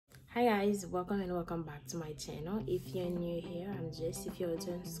Hi guys, welcome and welcome back to my channel. If you're new here, I'm Jess. If you're a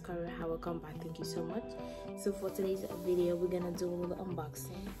return subscriber, welcome back. Thank you so much. So for today's video, we're gonna do a little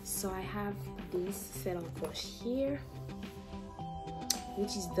unboxing. So I have this set of brush here,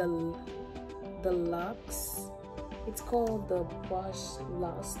 which is the Luxe. It's called the Brush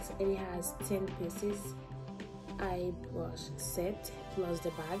Lust, and it has 10 pieces eye brush set plus the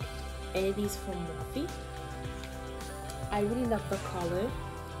bag, and it is from Morphe. I really love the color,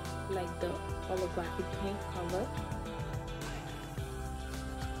 like the holographic pink color,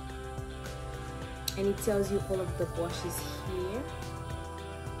 and it tells you all of the brushes here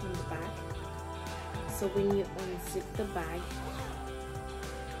in the back. So when you unzip the bag,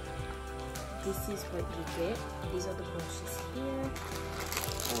 this is what you get. These are the brushes here.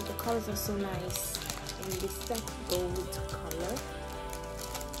 Oh, the colors are so nice, and this is like gold color.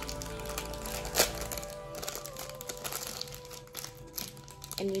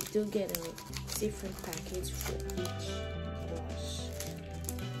 And you do get a different package for each brush.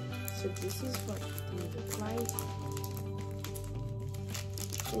 So this is what they look like.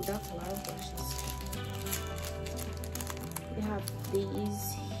 Oh, that's a lot of brushes. We have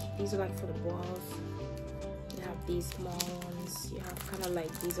these are like for the balls. You have these small ones. You have kind of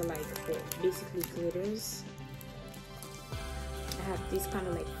like, these are like for basically glitters. I have this kind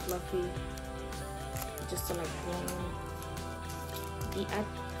of like fluffy, just to like blow.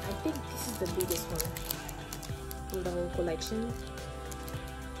 I think this is the biggest one from the whole collection,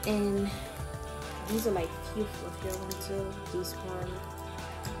 and these are like few fluffier ones too. This one,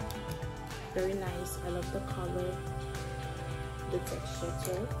 very nice. I love the color, the texture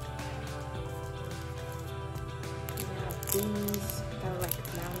too. We have these kind of like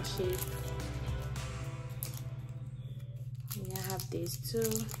round shape. And I have these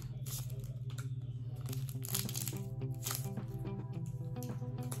too.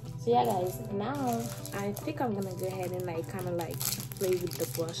 So yeah guys, now I think I'm gonna go ahead and like kind of like play with the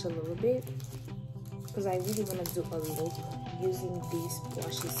brush a little bit, because I really want to do a look using these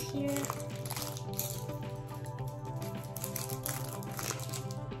brushes here.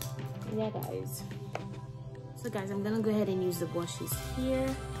 Yeah guys, so guys, I'm gonna go ahead and use the brushes here.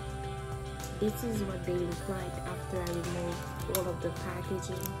 This is what they look like after I remove all of the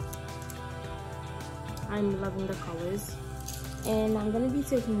packaging. I'm loving the colors. And I'm gonna be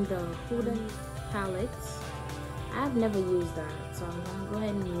taking the Wooden palette. I've never used that, so I'm gonna go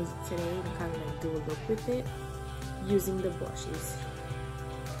ahead and use it today and kind of like do a look with it using the brushes.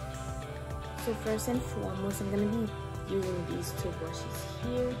 So first and foremost, I'm gonna be using these two brushes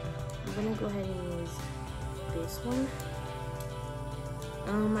here. I'm gonna go ahead and use this one.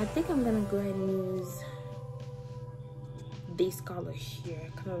 I think I'm gonna go ahead and use this color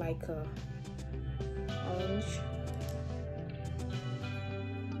here, kind of like a orange.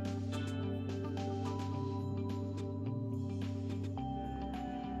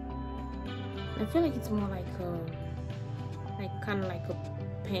 I feel like it's more like kind of like a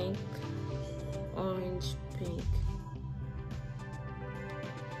pink, orange pink.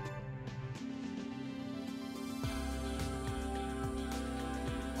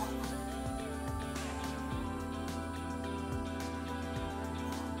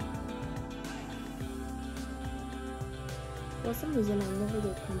 For some reason, I never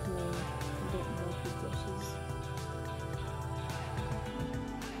get complained about Morphe brushes.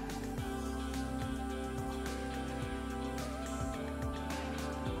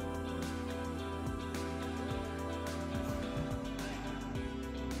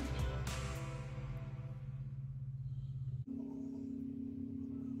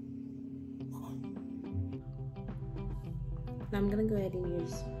 Now I'm gonna go ahead and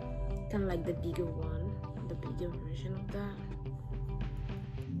use kind of like the bigger one, the bigger version of that.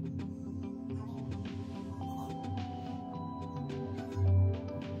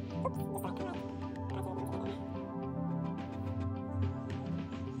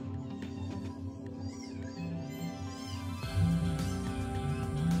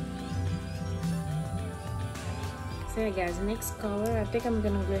 So yeah guys, next color, I think I'm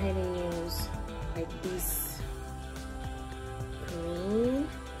gonna go ahead and use like this green.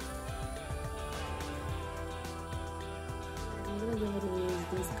 I'm gonna go ahead and use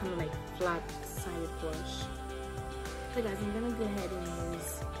this kind of like flat sided brush. So guys, I'm gonna go ahead and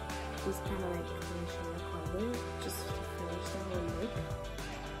use this kind of like green color just to finish the whole look.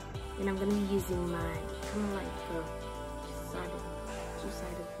 And I'm gonna be using my kind of like a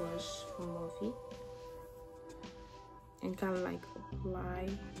two-sided brush from Morphe, and kind of like apply.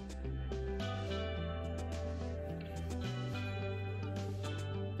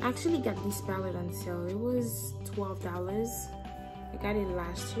 I actually got this palette on sale. It was $12. I got it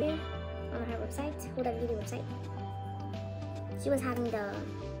last year on her website, Huda Beauty website. She was having the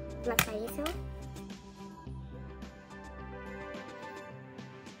Black Friday sale.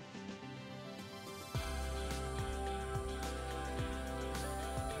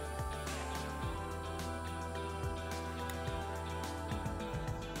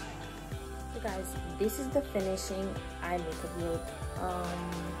 So guys, this is the finishing eye makeup look.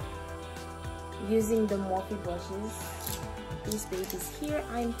 Using the Morphe brushes. These babies here,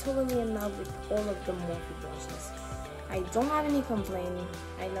 I'm totally in love with all of the Morphe brushes. I don't have any complaint.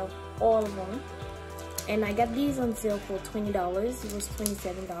 I love all of them. And I got these on sale for $20. It was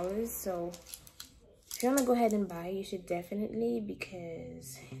 $27. So if you want to go ahead and buy, you should definitely,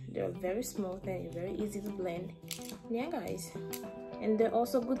 because they're very smooth and very easy to blend. Yeah guys, and they're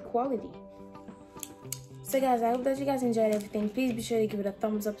also good quality. So guys, I hope that you guys enjoyed everything. Please be sure to give it a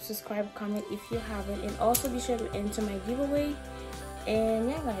thumbs up, subscribe, comment if you haven't, and also be sure to enter my giveaway. And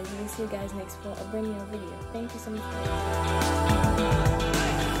yeah guys, we'll see you guys next for a brand new video. Thank you so much for watching.